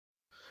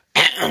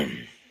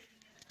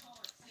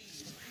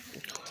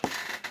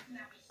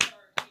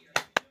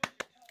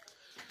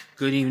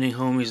Good evening,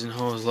 homies and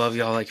hoes. Love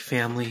y'all like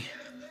family.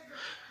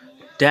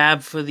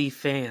 Dab for the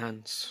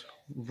fans.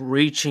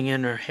 Reaching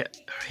in her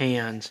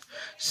hands.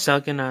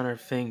 Sucking on her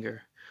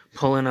finger.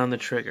 Pulling on the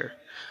trigger.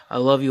 I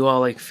love you all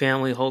like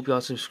family. Hope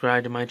y'all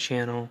subscribe to my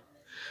channel.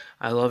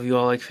 I love you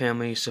all like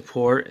family.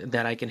 Support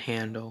that I can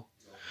handle.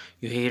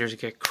 You haters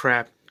get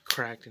cracked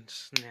and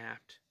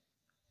snapped.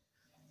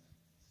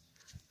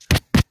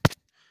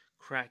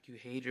 Crack you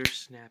haters.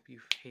 Snap you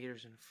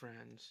haters and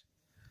friends.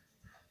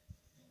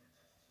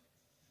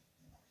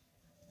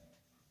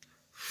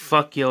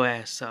 Fuck your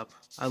ass up.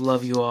 I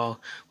love you all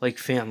like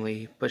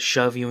family, but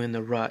shove you in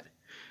the rut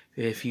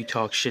if you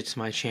talk shit to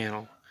my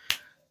channel.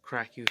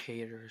 Crack you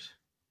haters.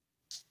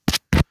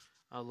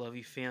 I love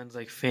you fans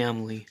like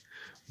family,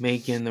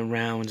 making the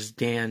rounds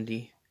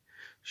dandy.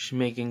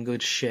 Making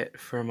good shit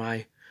for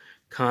my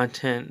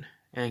content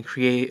and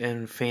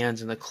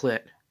fans in the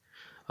clit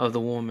of the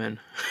woman.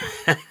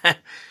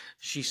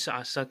 She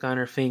suck on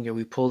her finger.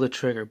 We pull the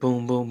trigger.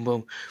 Boom, boom,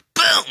 boom.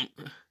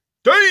 Boom!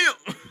 Damn!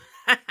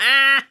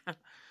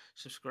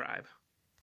 Subscribe.